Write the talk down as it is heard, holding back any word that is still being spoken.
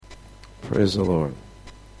Praise the Lord.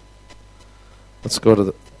 Let's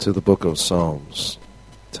go to the book of Psalms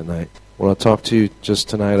tonight. I want to talk to you just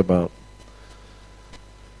tonight about,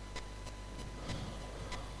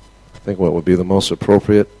 I think, what would be the most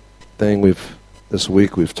appropriate thing. This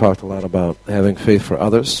week we've talked a lot about having faith for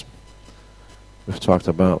others. We've talked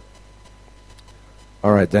about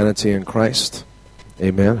our identity in Christ.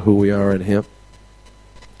 Amen. Who we are in Him.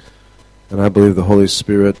 And I believe the Holy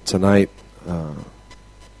Spirit tonight,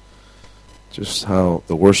 just how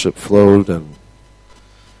the worship flowed and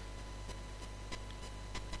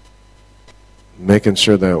making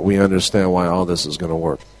sure that we understand why all this is going to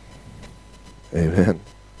work. Amen.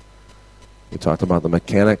 We talked about the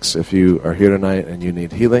mechanics. If you are here tonight and you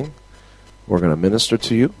need healing, we're going to minister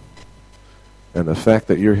to you. And the fact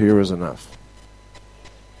that you're here is enough.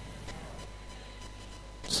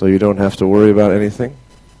 So you don't have to worry about anything.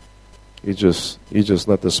 You just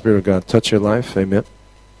let the Spirit of God touch your life. Amen.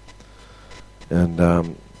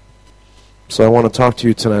 And so I want to talk to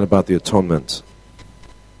you tonight about the atonement.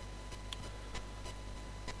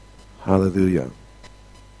 Hallelujah.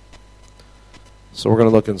 So we're going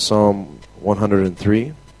to look in Psalm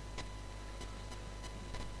 103.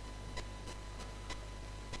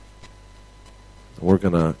 We're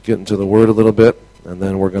going to get into the Word a little bit, and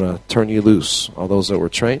then we're going to turn you loose, all those that were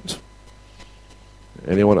trained.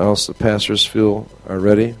 Anyone else that pastors feel are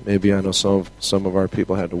ready? Maybe I know some of our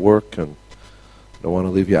people had to work and don't want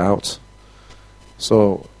to leave you out.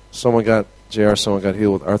 So someone got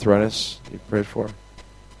healed with arthritis you prayed for?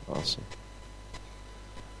 Awesome.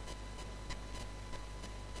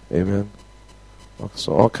 Amen.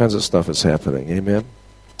 So all kinds of stuff is happening. Amen.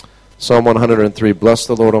 Psalm 103, bless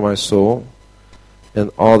the Lord, O my soul,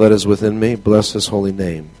 and all that is within me, bless His holy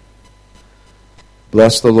name.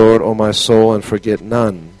 Bless the Lord, O my soul, and forget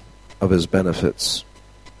none of His benefits.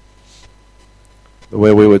 The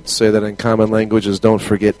way we would say that in common language is don't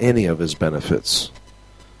forget any of His benefits.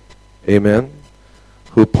 Amen.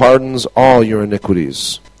 Who pardons all your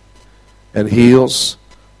iniquities and heals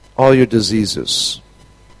all your diseases.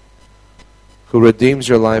 Who redeems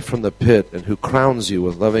your life from the pit and who crowns you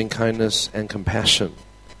with loving kindness and compassion.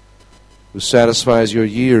 Who satisfies your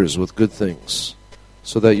years with good things,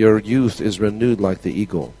 so that your youth is renewed like the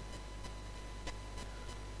eagle.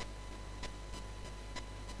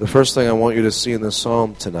 The first thing I want you to see in this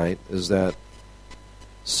psalm tonight is that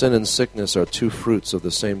sin and sickness are two fruits of the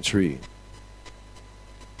same tree.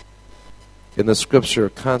 In the Scripture,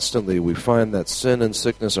 constantly we find that sin and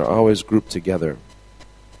sickness are always grouped together.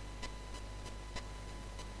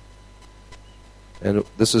 And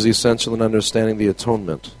this is essential in understanding the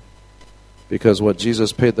atonement. Because what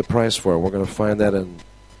Jesus paid the price for, we're going to find that in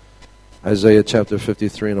Isaiah chapter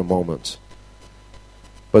 53 in a moment.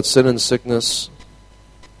 But sin and sickness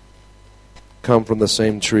come from the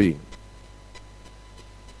same tree.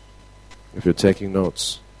 If you're taking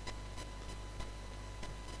notes.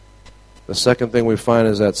 The second thing we find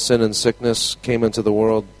is that sin and sickness came into the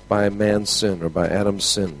world by man's sin, or by Adam's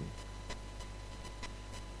sin.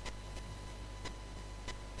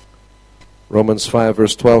 Romans 5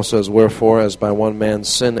 verse 12 says, wherefore, as by one man's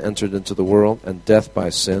sin entered into the world, and death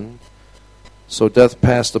by sin, so death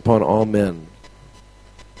passed upon all men,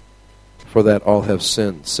 for that all have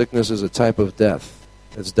sinned. Sickness is a type of death.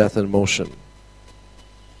 It's death in motion.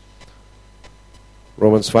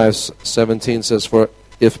 Romans 5:17 says, for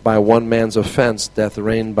if by one man's offense death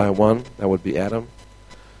reigned by one, that would be Adam,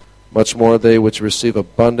 much more they which receive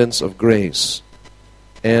abundance of grace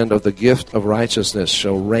and of the gift of righteousness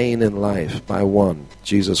shall reign in life by one,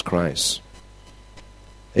 Jesus Christ.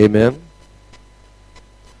 Amen.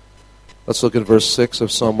 Let's look at verse 6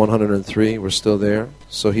 of Psalm 103. We're still there.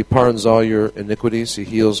 So He pardons all your iniquities. He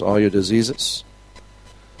heals all your diseases.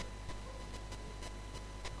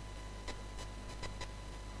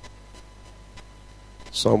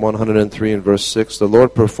 Psalm 103 and verse 6. The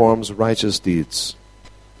Lord performs righteous deeds.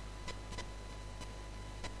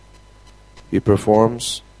 He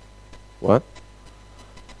performs what?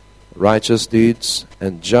 Righteous deeds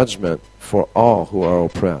and judgment for all who are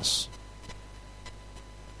oppressed.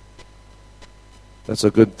 That's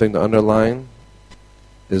a good thing to underline,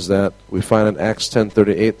 is that we find in Acts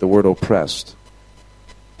 10:38 the word oppressed.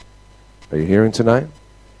 Are you hearing tonight?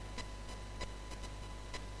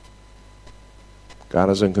 God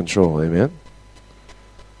is in control, amen?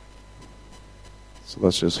 So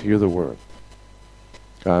let's just hear the word.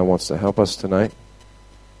 God wants to help us tonight.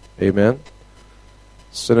 Amen.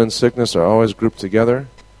 Sin and sickness are always grouped together.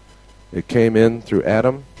 It came in through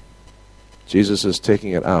Adam. Jesus is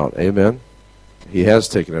taking it out. Amen. He has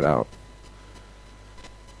taken it out.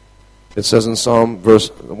 It says in Psalm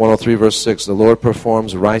 103, verse 6, the Lord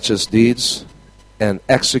performs righteous deeds and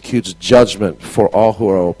executes judgment for all who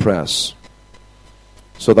are oppressed.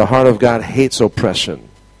 So the heart of God hates oppression.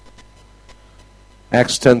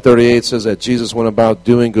 Acts 10:38 says that Jesus went about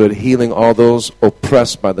doing good, healing all those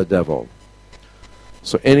oppressed by the devil.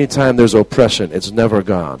 So anytime there's oppression, it's never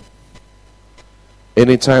God.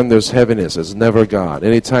 Anytime there's heaviness, it's never God.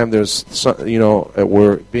 Anytime there's,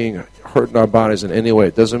 we're being hurt in our bodies in any way,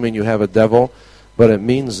 it doesn't mean you have a devil, but it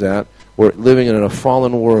means that we're living in a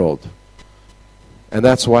fallen world. And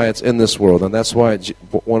that's why it's in this world. And that's why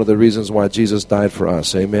one of the reasons why Jesus died for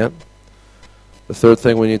us. Amen? The third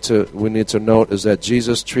thing we need to note is that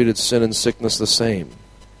Jesus treated sin and sickness the same.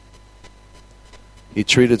 He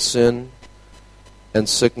treated sin and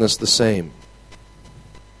sickness the same.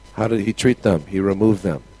 How did he treat them? He removed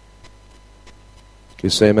them. Can you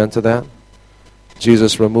say amen to that?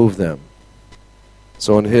 Jesus removed them.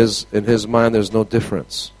 So in his mind there's no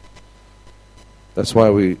difference. That's why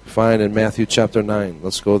we find in Matthew chapter 9.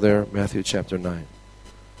 Let's go there, Matthew chapter 9.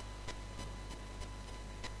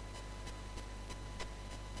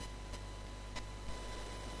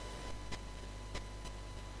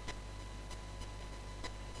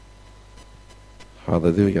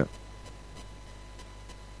 Hallelujah.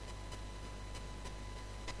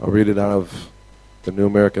 I'll read it out of the New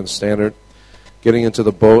American Standard. Getting into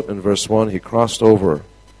the boat in verse 1, he crossed over.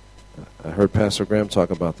 I heard Pastor Graham talk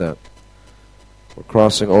about that. We're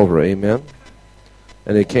crossing over, amen?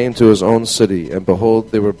 And he came to his own city, and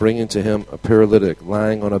behold, they were bringing to him a paralytic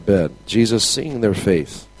lying on a bed. Jesus, seeing their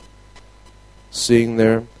faith,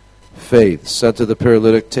 said to the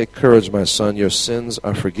paralytic, take courage, my son, your sins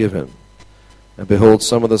are forgiven. And behold,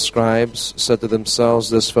 some of the scribes said to themselves,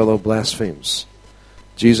 this fellow blasphemes.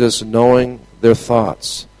 Jesus, knowing their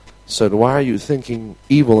thoughts, said, why are you thinking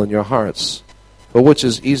evil in your hearts? For which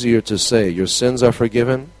is easier to say, your sins are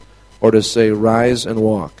forgiven, or to say, rise and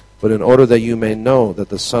walk? But in order that you may know that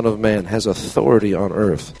the Son of Man has authority on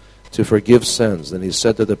earth to forgive sins. Then he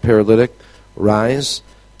said to the paralytic, rise,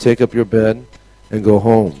 take up your bed, and go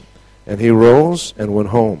home. And he rose and went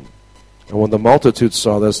home. And when the multitude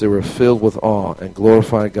saw this, they were filled with awe and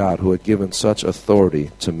glorified God who had given such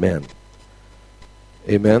authority to men.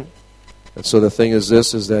 Amen? And so the thing is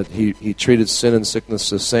this, is that he treated sin and sickness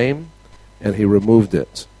the same, and he removed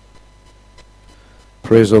it.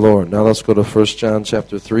 Praise the Lord. Now let's go to 1 John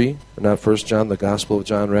chapter 3. Or not 1 John, the Gospel of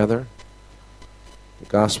John rather. The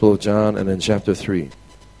Gospel of John, and then chapter 3.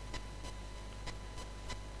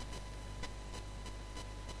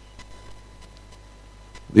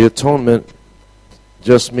 The atonement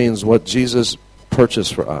just means what Jesus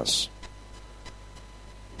purchased for us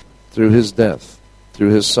through his death,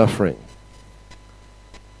 through his suffering.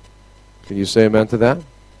 Can you say amen to that?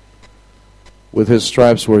 With his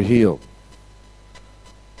stripes we're healed.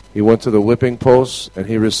 He went to the whipping post and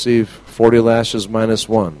he received 40 lashes minus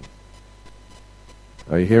 1.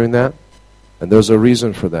 Are you hearing that? And there's a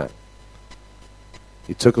reason for that.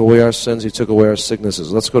 He took away our sins, he took away our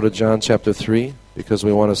sicknesses. Let's go to John chapter 3 because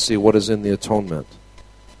we want to see what is in the atonement.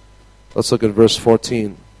 Let's look at verse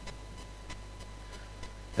 14.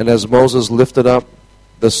 And as Moses lifted up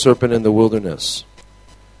the serpent in the wilderness,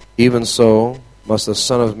 even so must the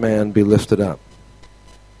Son of Man be lifted up,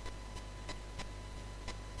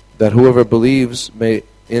 that whoever believes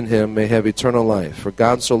in him may have eternal life. For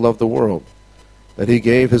God so loved the world that he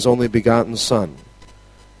gave his only begotten Son,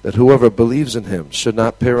 that whoever believes in him should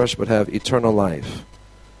not perish but have eternal life.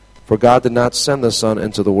 For God did not send the Son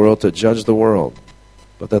into the world to judge the world,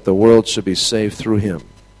 but that the world should be saved through him.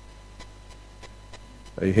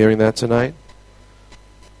 Are you hearing that tonight?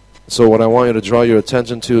 So what I want you to draw your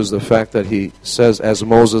attention to is the fact that he says, as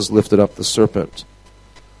Moses lifted up the serpent,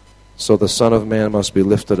 so the Son of Man must be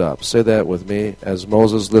lifted up. Say that with me. As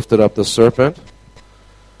Moses lifted up the serpent.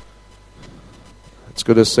 It's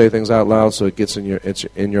good to say things out loud so it gets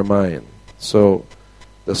in your mind. So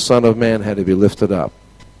the Son of Man had to be lifted up.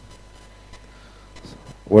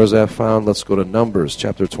 Where's that found? Let's go to Numbers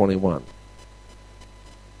chapter 21.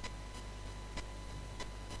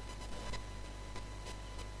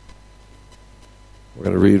 We're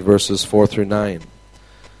going to read verses 4 through 9.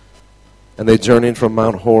 And they journeyed from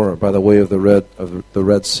Mount Hor by the way of the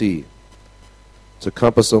Red Sea to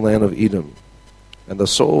compass the land of Edom. And the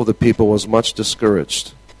soul of the people was much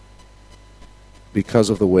discouraged because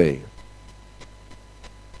of the way.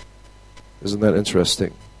 Isn't that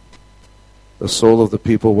interesting? The soul of the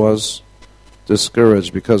people was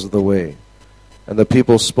discouraged because of the way. And the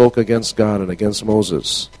people spoke against God and against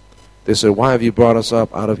Moses. They said, why have you brought us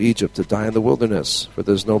up out of Egypt to die in the wilderness? For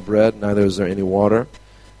there's no bread, neither is there any water.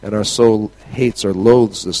 and our soul hates or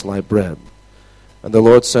loathes this light bread. And the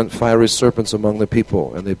Lord sent fiery serpents among the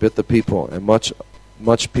people, and they bit the people, and much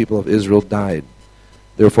people of Israel died.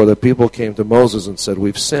 Therefore the people came to Moses and said,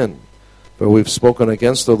 We've sinned, for we've spoken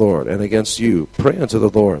against the Lord and against you. Pray unto the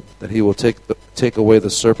Lord, that he will take away the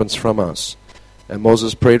serpents from us. And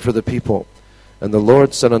Moses prayed for the people. And the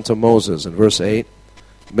Lord said unto Moses, in verse 8,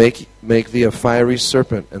 Make thee a fiery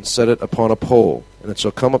serpent, and set it upon a pole. And it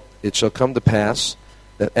shall come to pass,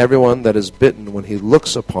 that everyone that is bitten, when he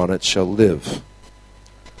looks upon it, shall live.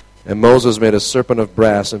 And Moses made a serpent of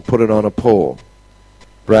brass, and put it on a pole.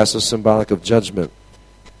 Brass is symbolic of judgment.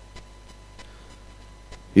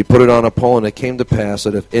 He put it on a pole, and it came to pass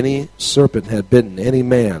that if any serpent had bitten any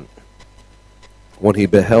man, when he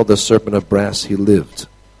beheld the serpent of brass, he lived.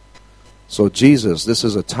 So Jesus, this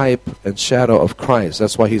is a type and shadow of Christ.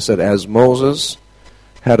 That's why he said, as Moses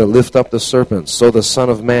had to lift up the serpent, so the Son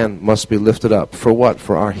of Man must be lifted up. For what?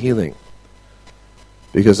 For our healing.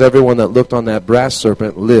 Because everyone that looked on that brass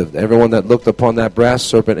serpent lived. Everyone that looked upon that brass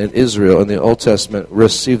serpent in Israel in the Old Testament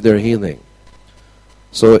received their healing.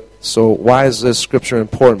 So why is this scripture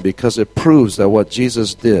important? Because it proves that what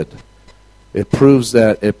Jesus did, it proves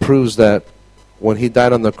that when he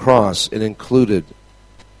died on the cross, it included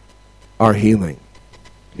our healing.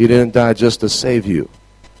 He didn't die just to save you.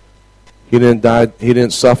 He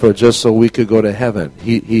didn't suffer just so we could go to heaven.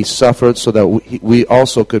 He suffered so that we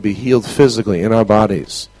also could be healed physically in our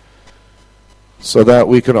bodies. So that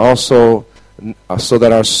we can also, so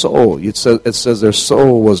that our soul, it says their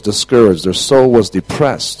soul was discouraged, their soul was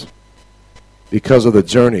depressed because of the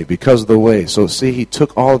journey, because of the way. So see, he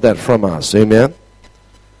took all of that from us. Amen?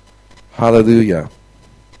 Hallelujah.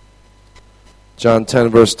 John 10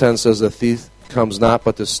 verse 10 says, the thief comes not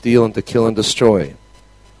but to steal and to kill and destroy.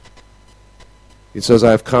 He says,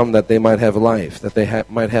 I have come that they might have life, that they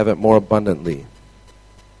might have it more abundantly.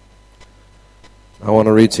 I want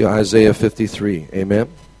to read to you Isaiah 53. Amen?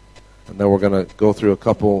 And then we're going to go through a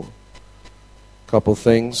couple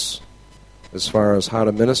things as far as how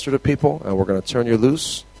to minister to people, and we're going to turn you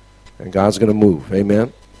loose, and God's going to move.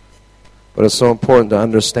 Amen? But it's so important to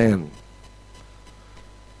understand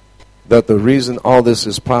that the reason all this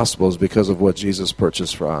is possible is because of what Jesus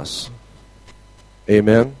purchased for us.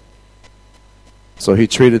 Amen? So he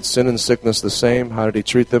treated sin and sickness the same. How did he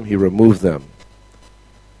treat them? He removed them.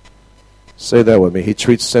 Say that with me. He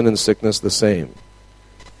treats sin and sickness the same.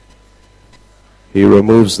 He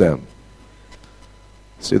removes them.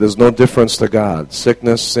 See, there's no difference to God.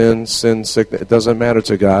 Sickness, sin, sickness. It doesn't matter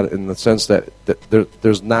to God in the sense that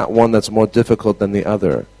there's not one that's more difficult than the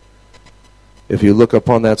other. If you look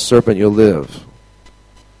upon that serpent, you'll live.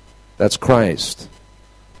 That's Christ.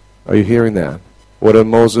 Are you hearing that? What did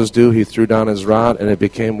Moses do? He threw down his rod, and it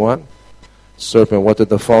became what? Serpent. What did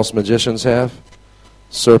the false magicians have?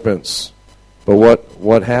 Serpents. But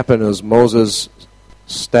what happened is Moses'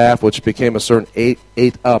 staff, which became a serpent,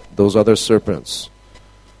 ate up those other serpents.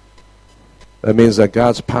 That means that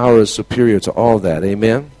God's power is superior to all that.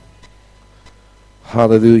 Amen?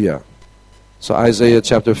 Hallelujah. So Isaiah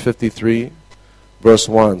chapter 53, verse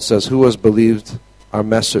 1 says, Who has believed our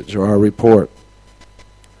message or our report?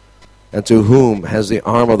 And to whom has the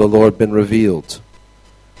arm of the Lord been revealed?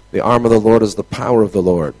 The arm of the Lord is the power of the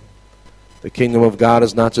Lord. The kingdom of God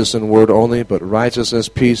is not just in word only, but righteousness,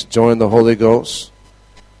 peace, joy in the Holy Ghost.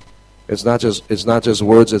 It's not just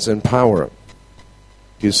words, it's in power.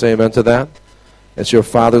 Can you say amen to that? It's your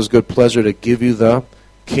Father's good pleasure to give you the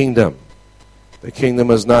kingdom. The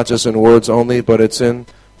kingdom is not just in words only, but it's in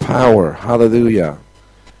power. Hallelujah.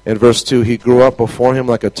 In verse 2, he grew up before him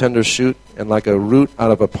like a tender shoot and like a root out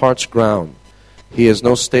of a parched ground. He has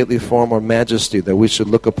no stately form or majesty that we should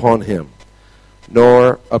look upon him,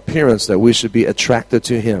 nor appearance that we should be attracted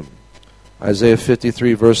to him. Isaiah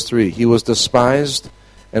 53 verse 3, he was despised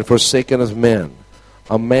and forsaken of men,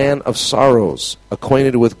 a man of sorrows,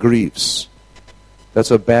 acquainted with griefs. That's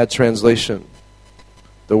a bad translation.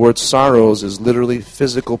 The word sorrows is literally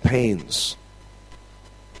physical pains.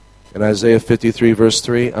 In Isaiah 53 verse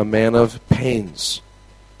 3, a man of pains.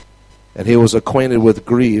 And he was acquainted with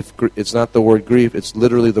grief. It's not the word grief, it's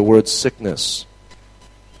literally the word sickness.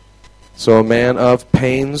 So a man of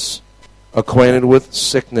pains, acquainted with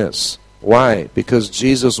sickness. Why? Because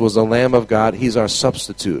Jesus was the Lamb of God. He's our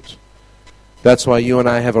substitute. That's why you and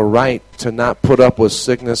I have a right to not put up with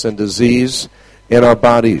sickness and disease in our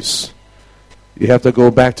bodies. You have to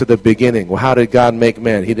go back to the beginning. Well, how did God make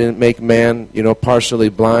man? He didn't make man, partially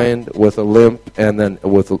blind with a limp and then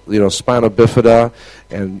with, spinal bifida,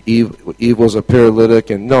 and Eve was a paralytic.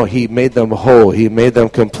 And no, he made them whole. He made them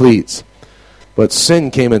complete. But sin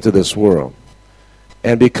came into this world.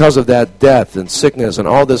 And because of that, death and sickness and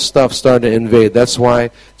all this stuff started to invade. That's why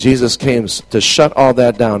Jesus came to shut all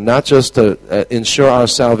that down, not just to ensure our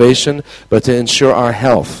salvation, but to ensure our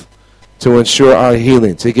health, to ensure our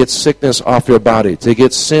healing, to get sickness off your body, to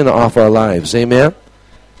get sin off our lives. Amen?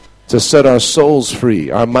 To set our souls free,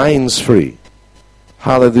 our minds free.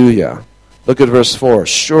 Hallelujah. Look at verse 4.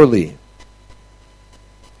 Surely.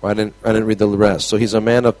 I didn't read the rest. So he's a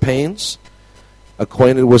man of pains,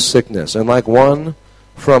 acquainted with sickness, and like one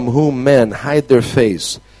from whom men hide their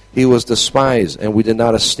face, he was despised, and we did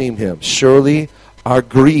not esteem him. Surely our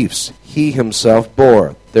griefs he himself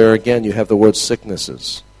bore. There again you have the word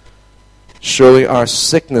sicknesses. Surely our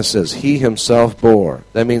sicknesses he himself bore.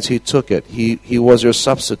 That means he took it. He was your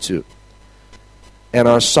substitute. And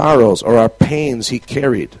our sorrows or our pains he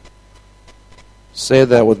carried. Say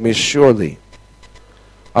that with me. Surely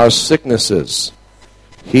our sicknesses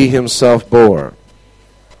he himself bore.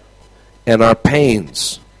 And our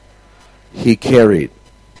pains he carried.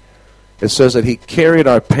 It says that he carried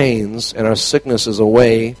our pains and our sicknesses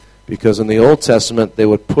away, because in the Old Testament they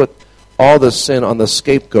would put all the sin on the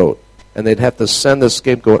scapegoat, and they'd have to send the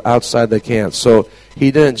scapegoat outside the camp. So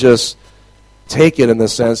he didn't just take it in the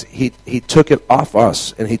sense, he took it off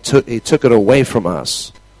us, and he took it away from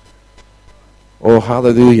us. Oh,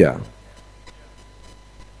 hallelujah.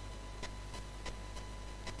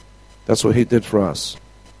 That's what he did for us.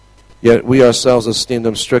 Yet we ourselves esteemed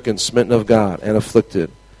him stricken, smitten of God, and afflicted.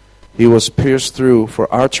 He was pierced through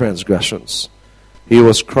for our transgressions. He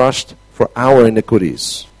was crushed for our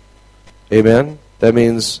iniquities. Amen? That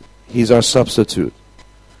means he's our substitute.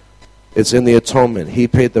 It's in the atonement. He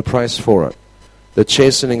paid the price for it. The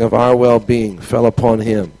chastening of our well-being fell upon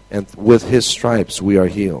him, and with his stripes we are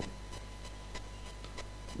healed.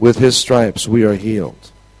 With his stripes we are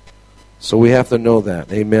healed. So we have to know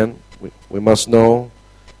that. Amen? We must know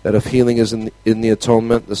that if healing is in the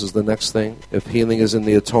atonement, this is the next thing. If healing is in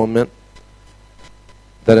the atonement,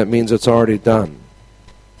 then it means it's already done.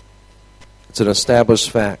 It's an established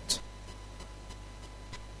fact.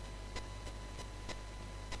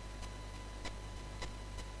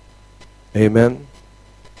 Amen.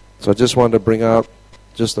 So I just wanted to bring out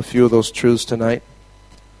just a few of those truths tonight.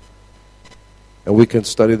 And we can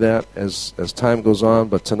study that as time goes on.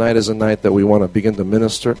 But tonight is a night that we want to begin to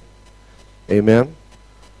minister. Amen.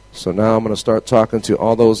 So now I'm going to start talking to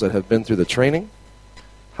all those that have been through the training,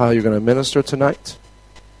 how you're going to minister tonight.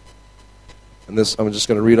 And this, I'm just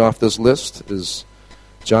going to read off this list, is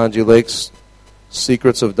John G. Lake's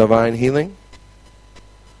Secrets of Divine Healing.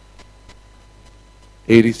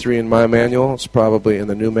 83 in my manual. It's probably in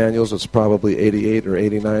the new manuals. It's probably 88 or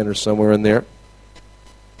 89 or somewhere in there.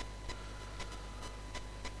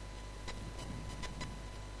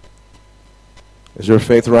 Is your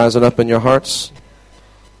faith rising up in your hearts?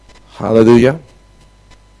 Hallelujah.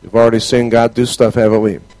 We've already seen God do stuff, haven't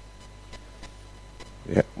we?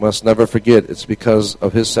 We must never forget it's because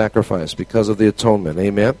of his sacrifice, because of the atonement.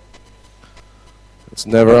 Amen. It's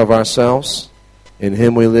never of ourselves. In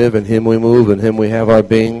him we live, in him we move, in him we have our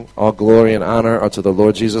being. All glory and honor are to the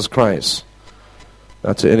Lord Jesus Christ.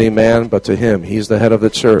 Not to any man, but to him. He's the head of the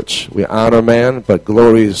church. We honor man, but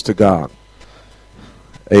glory is to God.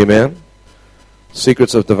 Amen.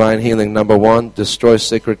 Secrets of divine healing. Number 1, destroy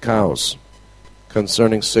sacred cows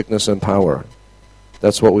concerning sickness and power.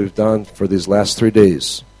 That's what we've done for these last 3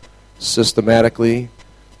 days. Systematically,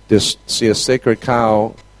 see, a sacred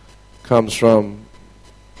cow comes from,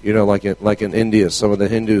 like in India, some of the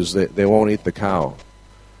Hindus, they won't eat the cow.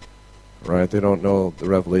 Right? They don't know the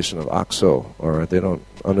revelation of Oxo, or they don't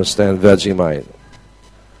understand Vegemite.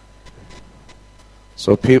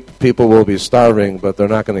 So people will be starving, but they're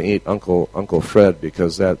not going to eat Uncle Fred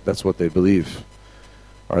because that's what they believe.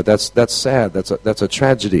 All right, that's sad. That's a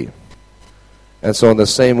tragedy. And so in the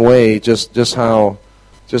same way, just how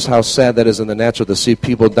sad that is in the natural to see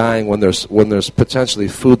people dying when there's potentially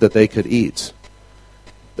food that they could eat.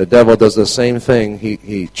 The devil does the same thing.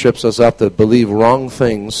 He trips us up to believe wrong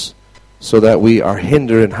things so that we are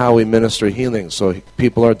hindered in how we minister healing. So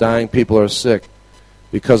people are dying, people are sick.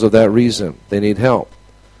 Because of that reason, they need help.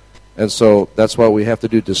 And so that's why we have to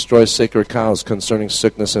do, destroy sacred cows concerning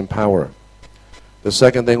sickness and power. The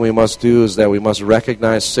second thing we must do is that we must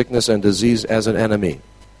recognize sickness and disease as an enemy.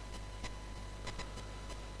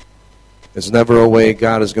 It's never a way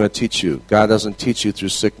God is going to teach you. God doesn't teach you through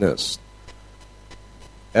sickness.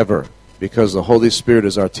 Ever. Because the Holy Spirit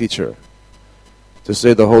is our teacher. To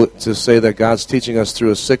say that God's teaching us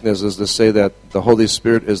through a sickness is to say that the Holy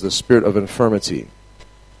Spirit is the spirit of infirmity.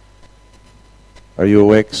 Are you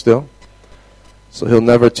awake still? So he'll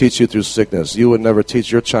never teach you through sickness. You would never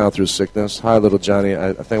teach your child through sickness. Hi, little Johnny,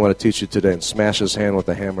 I think I want to teach you today, and smash his hand with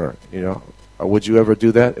a hammer. You know, would you ever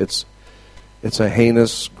do that? It's a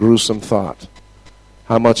heinous, gruesome thought.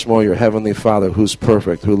 How much more your heavenly Father, who's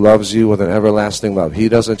perfect, who loves you with an everlasting love. He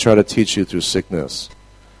doesn't try to teach you through sickness.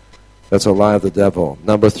 That's a lie of the devil.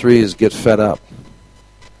 Number 3 is get fed up.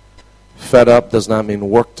 Fed up does not mean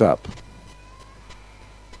worked up.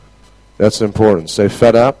 That's important. Say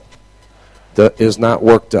fed up. That is not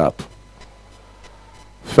worked up.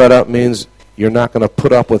 Fed up means you're not going to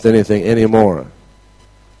put up with anything anymore.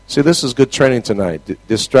 See, this is good training tonight.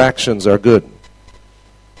 Distractions are good.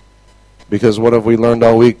 Because what have we learned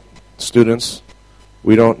all week, students?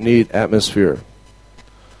 We don't need atmosphere.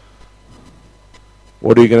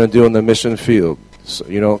 What are you going to do in the mission field? So,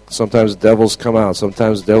 you know, sometimes devils come out.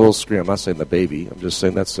 Sometimes devils scream. I'm not saying the baby. I'm just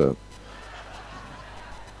saying that's a...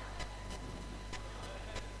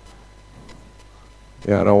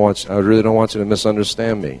 Yeah, I really don't want you to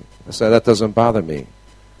misunderstand me. I said that doesn't bother me.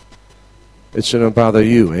 It shouldn't bother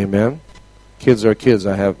you, amen? Kids are kids.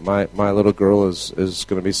 I have my little girl is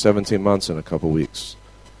going to be 17 months in a couple weeks.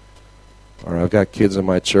 Or I've got kids in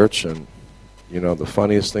my church, and you know the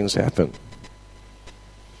funniest things happen.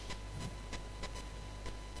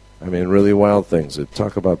 I mean, really wild things. They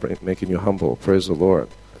talk about making you humble. Praise the Lord.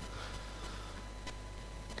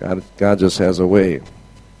 God just has a way.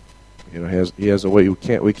 You know, he has a way.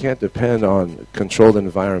 We can't depend on controlled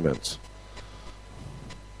environments.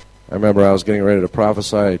 I remember I was getting ready to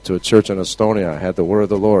prophesy to a church in Estonia. I had the word of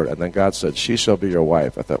the Lord, and then God said, "She shall be your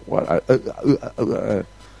wife." I thought, what?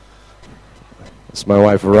 It's my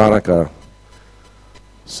wife, Veronica,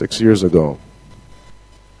 6 years ago.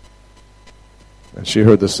 And she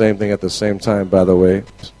heard the same thing at the same time, by the way.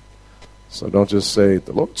 So don't just say,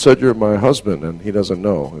 "The Lord said you're my husband," and he doesn't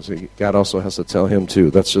know. See, God also has to tell him too.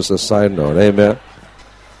 That's just a side note. Amen?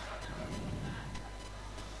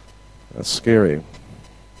 That's scary.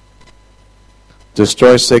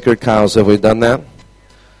 Destroy sacred cows. Have we done that?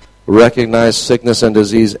 Recognize sickness and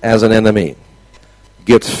disease as an enemy.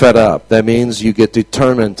 Get fed up. That means you get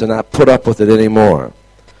determined to not put up with it anymore.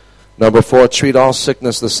 Number 4, treat all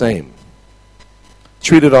sickness the same.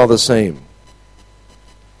 Treat it all the same.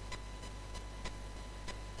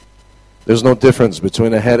 There's no difference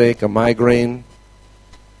between a headache, a migraine,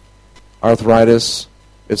 arthritis.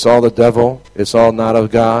 It's all the devil. It's all not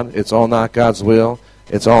of God. It's all not God's will.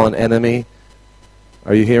 It's all an enemy.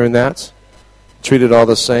 Are you hearing that? Treat it all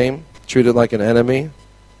the same. Treat it like an enemy.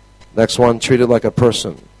 Next one, treat it like a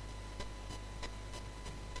person.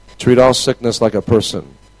 Treat all sickness like a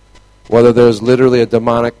person. Whether there's literally a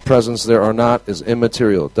demonic presence there or not is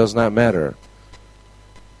immaterial. It does not matter.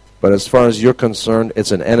 But as far as you're concerned,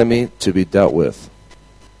 it's an enemy to be dealt with.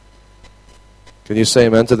 Can you say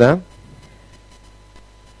amen to that?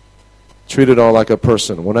 Treat it all like a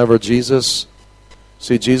person. Whenever Jesus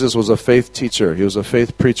was a faith teacher. He was a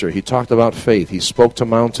faith preacher. He talked about faith. He spoke to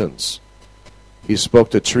mountains. He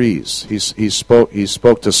spoke to trees. He spoke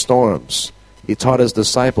to storms. He taught his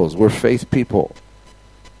disciples. We're faith people.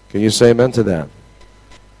 Can you say amen to that?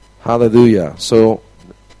 Hallelujah. So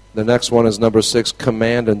the next one is number 6,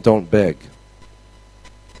 command and don't beg.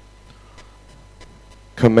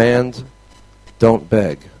 Command, don't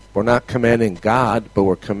beg. We're not commanding God, but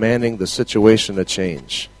we're commanding the situation to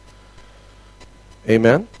change.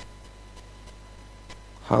 Amen?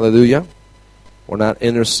 Hallelujah. We're not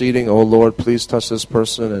interceding, "Oh Lord, please touch this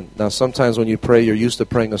person." And now sometimes when you pray, you're used to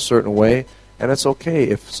praying a certain way, and it's okay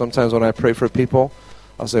if sometimes when I pray for people,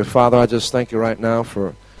 I'll say, "Father, I just thank you right now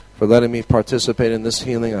for letting me participate in this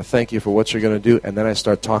healing. I thank you for what you're going to do." And then I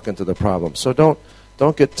start talking to the problem. So don't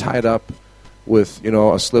get tied up with,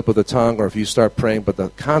 a slip of the tongue, or if you start praying. But the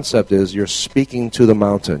concept is you're speaking to the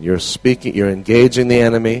mountain. You're engaging the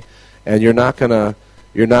enemy, and you're not going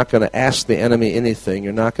to ask the enemy anything.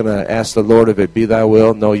 You're not going to ask the Lord if it be thy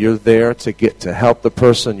will. No, you're there to help the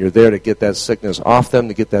person. You're there to get that sickness off them,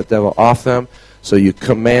 to get that devil off them. So you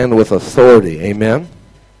command with authority. Amen?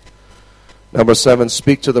 Number 7,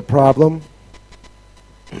 speak to the problem.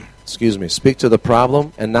 Speak to the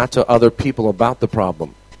problem and not to other people about the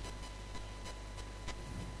problem.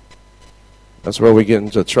 That's where we get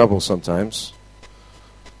into trouble sometimes.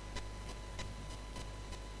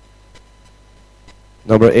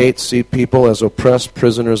 Number 8, see people as oppressed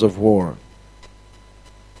prisoners of war.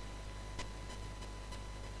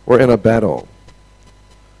 We're in a battle.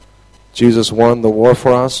 Jesus won the war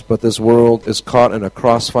for us, but this world is caught in a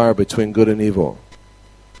crossfire between good and evil.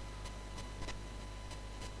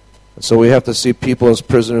 And so we have to see people as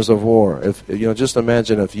prisoners of war. Just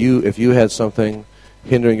imagine if you had something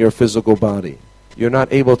hindering your physical body. You're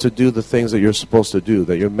not able to do the things that you're supposed to do,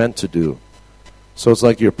 that you're meant to do. So it's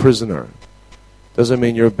like you're a prisoner. Doesn't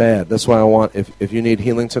mean you're bad. That's why I want, if you need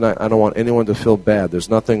healing tonight, I don't want anyone to feel bad. There's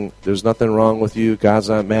nothing wrong with you. God's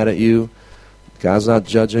not mad at you. God's not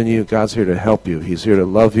judging you. God's here to help you. He's here to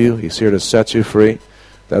love you. He's here to set you free.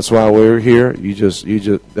 That's why we're here.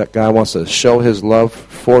 That God wants to show His love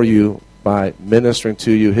for you by ministering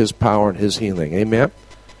to you His power and His healing. Amen?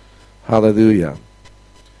 Hallelujah.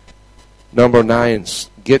 Number 9,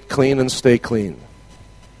 get clean and stay clean.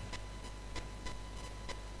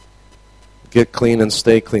 Get clean and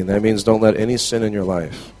stay clean. That means don't let any sin in your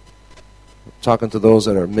life. I'm talking to those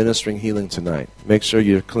that are ministering healing tonight. Make sure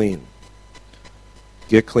you're clean.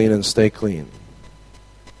 Get clean and stay clean.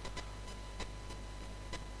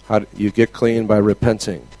 How do you get clean? By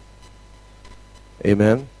repenting.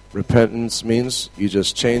 Amen? Repentance means you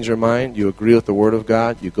just change your mind, you agree with the Word of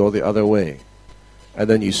God, you go the other way. And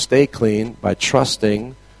then you stay clean by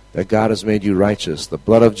trusting that God has made you righteous. The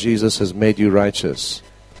blood of Jesus has made you righteous.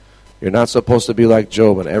 You're not supposed to be like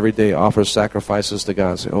Job and every day offer sacrifices to God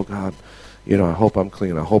and say, oh God, I hope I'm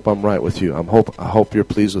clean. I hope I'm right with you. I hope you're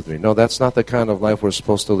pleased with me. No, that's not the kind of life we're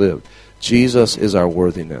supposed to live. Jesus is our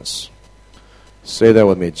worthiness. Say that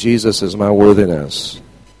with me. Jesus is my worthiness.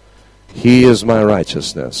 He is my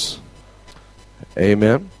righteousness.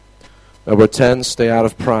 Amen. Number 10, stay out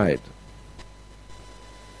of pride.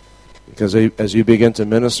 Because as you begin to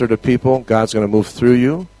minister to people, God's going to move through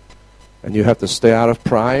you. And you have to stay out of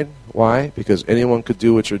pride. Why? Because anyone could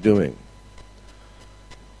do what you're doing.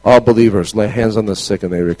 All believers lay hands on the sick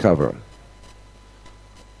and they recover.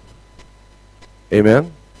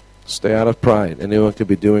 Amen? Stay out of pride. Anyone could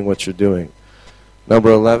be doing what you're doing.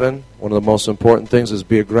 Number 11, one of the most important things is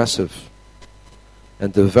be aggressive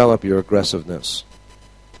and develop your aggressiveness.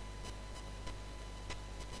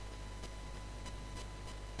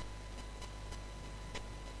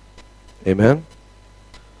 Amen?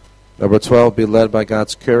 Number 12, be led by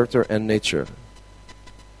God's character and nature.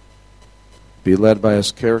 Be led by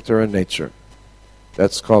His character and nature.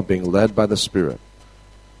 That's called being led by the Spirit.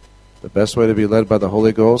 The best way to be led by the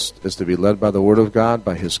Holy Ghost is to be led by the Word of God,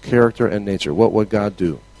 by His character and nature. What would God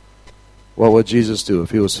do? What would Jesus do if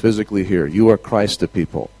He was physically here? You are Christ to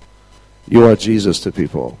people. You are Jesus to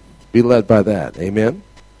people. Be led by that. Amen?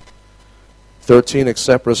 13,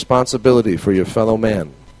 accept responsibility for your fellow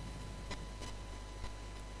man.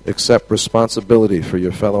 Accept responsibility for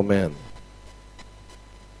your fellow man.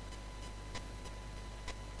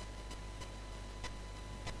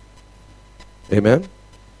 Amen?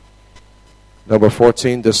 Number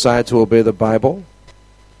 14, decide to obey the Bible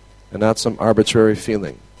and not some arbitrary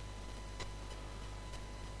feeling.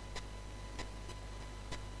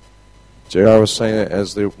 JR was saying that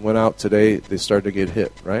as they went out today, they started to get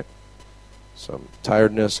hit, right? Some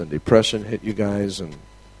tiredness and depression hit you guys,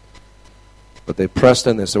 but they pressed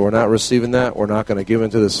in. They said, we're not receiving that. We're not going to give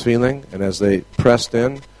into this feeling. And as they pressed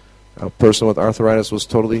in, a person with arthritis was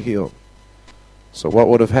totally healed. So what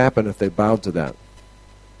would have happened if they bowed to that?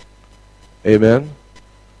 Amen?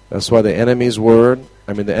 That's why the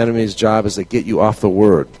enemy's job is to get you off the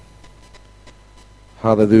Word.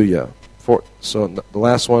 Hallelujah. So the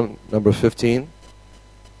last one, number 15.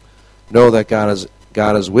 Know that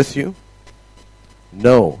God is with you.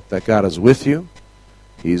 Know that God is with you.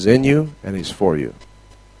 He's in you and He's for you.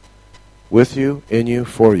 With you, in you,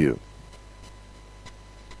 for you.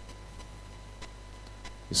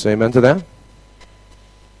 You say amen to that?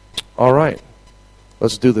 All right.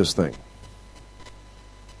 Let's do this thing.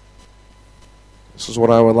 This is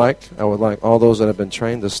what I would like. I would like all those that have been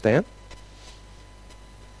trained to stand.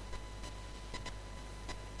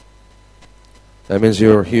 That means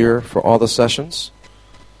you're here for all the sessions.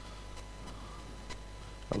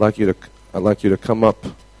 I'd like you to come up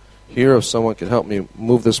here if someone could help me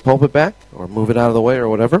move this pulpit back or move it out of the way or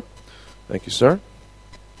whatever. Thank you, sir.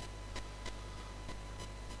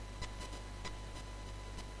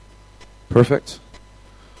 Perfect.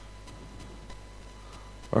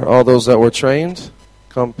 All right, all those that were trained,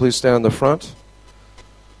 come please stand in the front.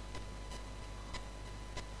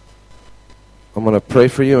 I'm going to pray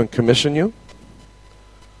for you and commission you.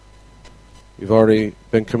 You've already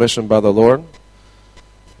been commissioned by the Lord.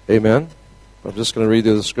 Amen. I'm just going to read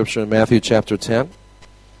you the scripture in Matthew chapter 10.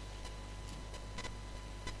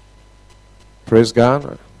 Praise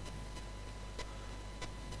God.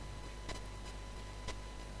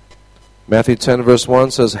 Matthew 10 verse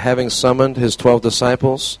 1 says, having summoned His 12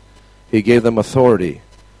 disciples, He gave them authority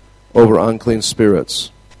over unclean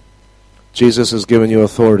spirits. Jesus has given you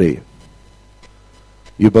authority.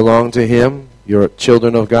 You belong to Him. You're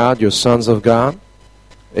children of God. You're sons of God.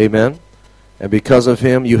 Amen. And because of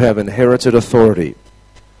him, you have inherited authority.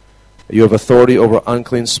 You have authority over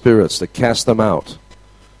unclean spirits to cast them out,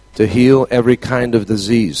 to heal every kind of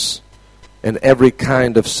disease and every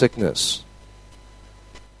kind of sickness.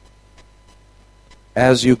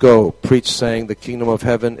 As you go, preach saying, the kingdom of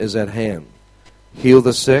heaven is at hand. Heal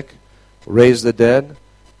the sick, raise the dead,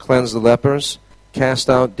 cleanse the lepers, cast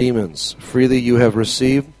out demons. Freely you have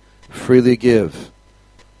received, freely give.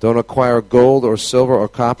 Don't acquire gold or silver or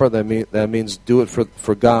copper. That means do it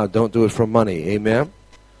for God. Don't do it for money. Amen?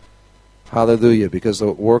 Hallelujah. Because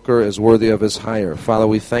the worker is worthy of his hire. Father,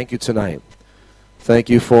 we thank you tonight. Thank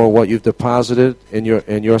you for what you've deposited in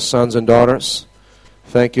your sons and daughters.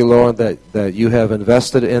 Thank you, Lord, that you have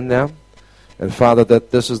invested in them. And Father, that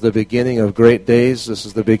this is the beginning of great days. This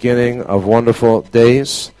is the beginning of wonderful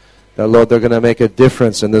days. That, Lord, they're going to make a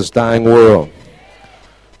difference in this dying world.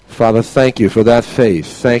 Father, thank you for that faith.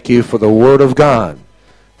 Thank you for the Word of God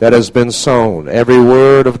that has been sown. Every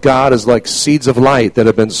Word of God is like seeds of light that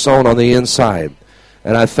have been sown on the inside.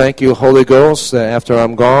 And I thank you, Holy Ghost, that after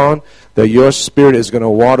I'm gone, that your Spirit is going to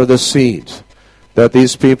water the seed. That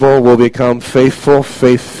these people will become faithful,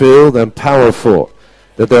 faith-filled, and powerful.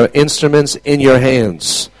 That they're instruments in your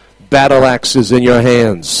hands, battle axes in your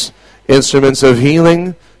hands, instruments of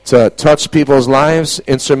healing to touch people's lives,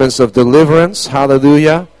 instruments of deliverance,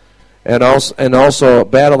 hallelujah, and also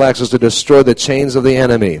battle axes to destroy the chains of the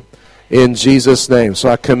enemy in Jesus' name. So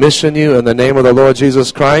I commission you in the name of the Lord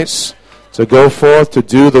Jesus Christ to go forth to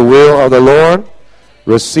do the will of the Lord.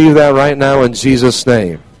 Receive that right now in Jesus'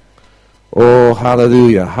 name. Oh,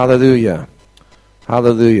 hallelujah, hallelujah,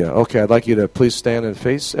 hallelujah. Okay, I'd like you to please stand and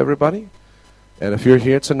face everybody. And if you're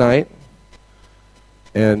here tonight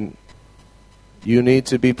and you need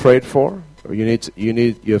to be prayed for, or you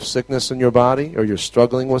have sickness in your body, or you're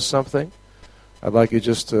struggling with something, I'd like you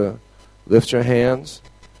just to lift your hands.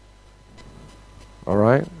 All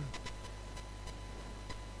right?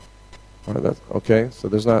 All right, okay. So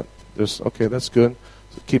okay, that's good.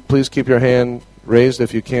 So please keep your hand raised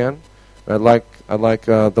if you can. I'd like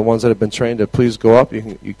the ones that have been trained to please go up.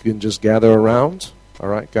 You can just gather around. All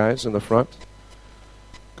right, guys in the front.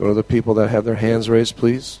 Go to the people that have their hands raised,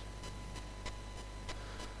 please.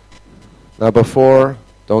 Now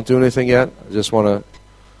don't do anything yet. I just want to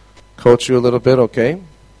coach you a little bit, okay?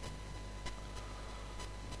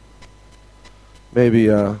 Maybe,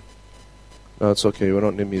 no, it's okay. We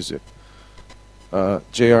don't need music.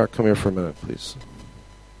 JR, come here for a minute, please.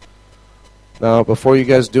 Now, before you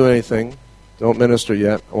guys do anything, don't minister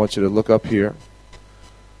yet. I want you to look up here.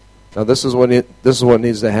 Now, this is what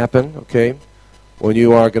needs to happen, okay? When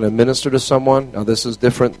you are going to minister to someone, now this is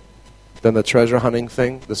different than the treasure hunting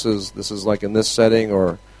thing. This is like in this setting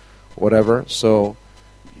or whatever. So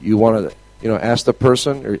you want to, ask the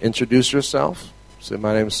person or introduce yourself. Say,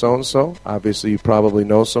 my name's so-and-so. Obviously, you probably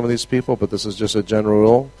know some of these people, but this is just a general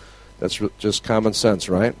rule. That's just common sense,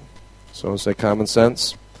 right? So say common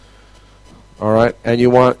sense. All right, and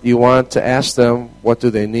you want to ask them, what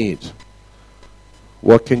do they need?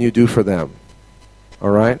 What can you do for them?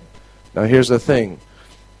 All right? Now here's the thing.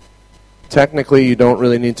 Technically, you don't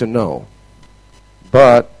really need to know.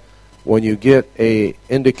 But when you get a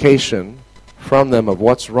indication from them of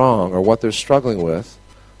what's wrong or what they're struggling with,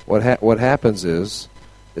 what happens is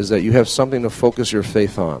that you have something to focus your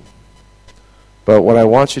faith on. But what I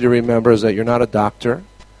want you to remember is that you're not a doctor.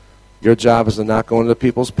 Your job is to not go into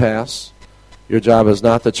people's past. Your job is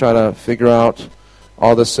not to try to figure out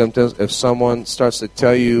all the symptoms. If someone starts to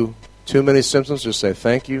tell you too many symptoms, just say,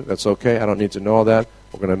 thank you, that's okay, I don't need to know all that.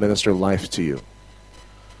 We're going to minister life to you.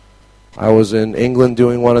 I was in England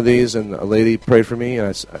doing one of these, and a lady prayed for me,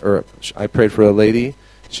 and I prayed for a lady.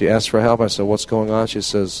 She asked for help. I said, what's going on? She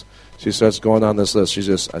starts going on this list. She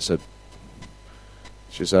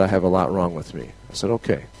said, I have a lot wrong with me. I said,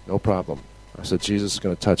 okay, no problem. I said, Jesus is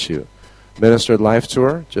going to touch you. Ministered life to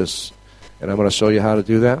her, and I'm going to show you how to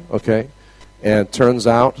do that, okay? And turns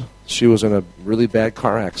out she was in a really bad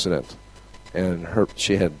car accident, and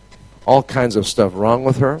she had all kinds of stuff wrong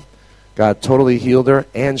with her. God totally healed her,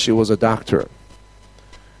 and she was a doctor.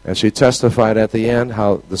 And she testified at the end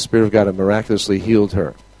how the Spirit of God had miraculously healed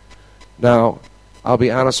her. Now, I'll be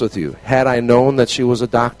honest with you. Had I known that she was a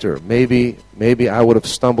doctor, maybe I would have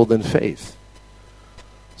stumbled in faith.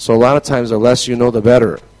 So a lot of times, the less you know, the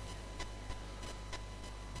better.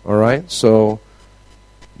 All right? So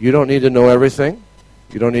you don't need to know everything.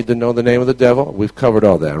 You don't need to know the name of the devil. We've covered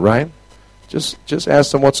all that, right? Just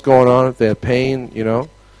ask them what's going on, if they have pain,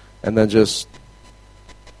 and then just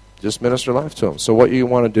minister life to them. So what you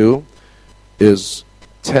want to do is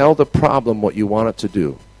tell the problem what you want it to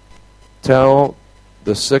do. Tell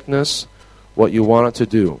the sickness what you want it to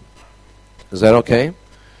do. Is that okay?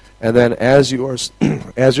 And then as you're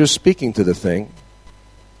speaking to the thing,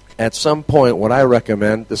 at some point, what I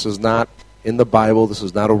recommend, this is not in the Bible, this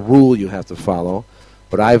is not a rule you have to follow,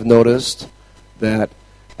 but I've noticed that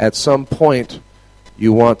at some point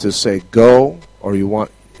you want to say go, or you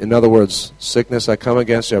want, in other words, sickness, I come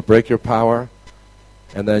against you, I break your power,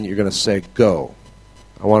 and then you're going to say go.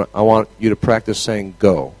 I want you to practice saying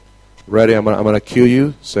go. Ready? I'm going to cue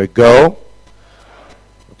you. Say go.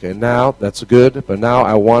 Okay, now that's good, but now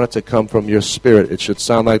I want it to come from your spirit. It should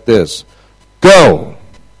sound like this. Go.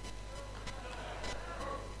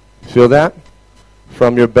 Feel that?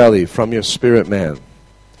 From your belly, from your spirit man.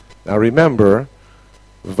 Now remember,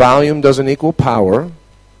 volume doesn't equal power,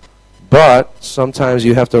 but sometimes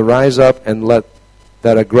you have to rise up and let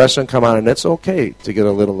that aggression come out, and it's okay to get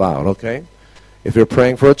a little loud, okay? If you're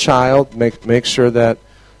praying for a child, make sure that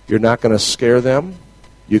you're not going to scare them.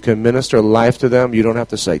 You can minister life to them. You don't have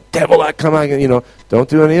to say, devil, I come out. Don't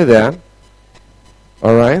do any of that.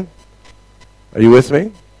 All right? Are you with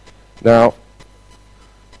me? Now,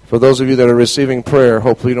 for those of you that are receiving prayer,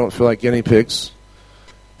 hopefully you don't feel like guinea pigs.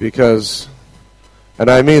 Because, and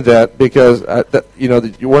I mean that because,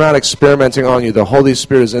 we're not experimenting on you. The Holy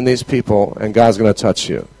Spirit is in these people, and God's going to touch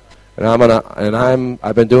you. And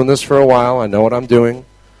I've been doing this for a while. I know what I'm doing.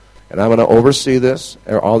 And I'm going to oversee this.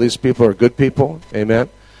 All these people are good people. Amen.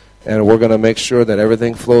 And we're going to make sure that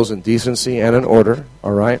everything flows in decency and in order.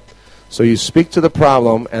 All right? So you speak to the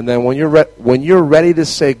problem, and then when you're ready to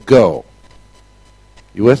say go,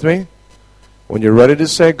 you with me? When you're ready to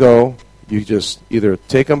say go, you just either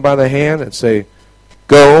take them by the hand and say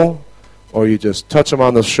go, or you just touch them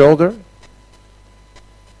on the shoulder.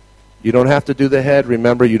 You don't have to do the head.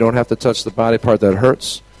 Remember, you don't have to touch the body part that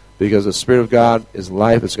hurts, because the Spirit of God is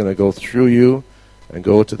life. It's going to go through you and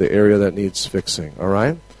go to the area that needs fixing. All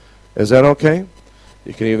right? Is that okay?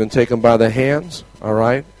 You can even take them by the hands. All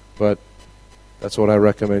right? But that's what I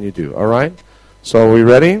recommend you do. All right? So are we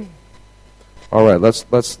ready? All right.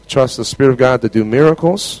 Let's trust the Spirit of God to do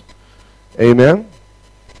miracles. Amen.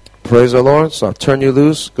 Praise the Lord. So I'll turn you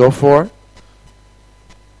loose. Go for it.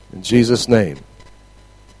 In Jesus' name.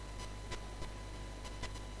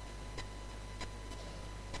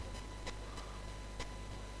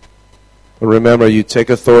 But remember, you take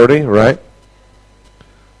authority, right?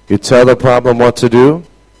 You tell the problem what to do.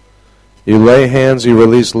 You lay hands, you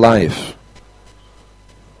release life.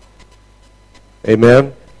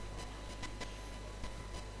 Amen?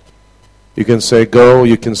 You can say go,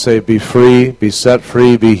 you can say be free, be set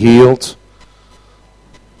free, be healed.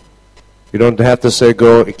 You don't have to say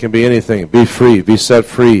go, it can be anything. Be free, be set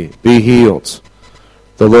free, be healed.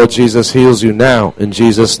 The Lord Jesus heals you now in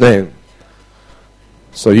Jesus' name.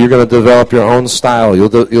 So you're going to develop your own style. You'll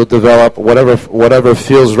develop whatever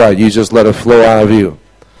feels right. You just let it flow out of you.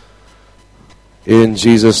 In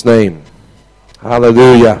Jesus' name.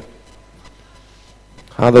 Hallelujah.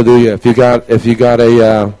 Hallelujah. If you got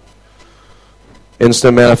a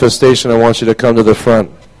instant manifestation, I want you to come to the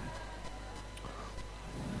front.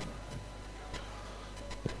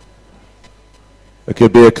 It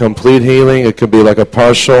could be a complete healing. It could be like a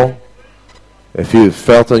partial. If you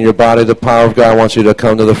felt in your body the power of God, I want you to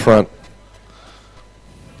come to the front.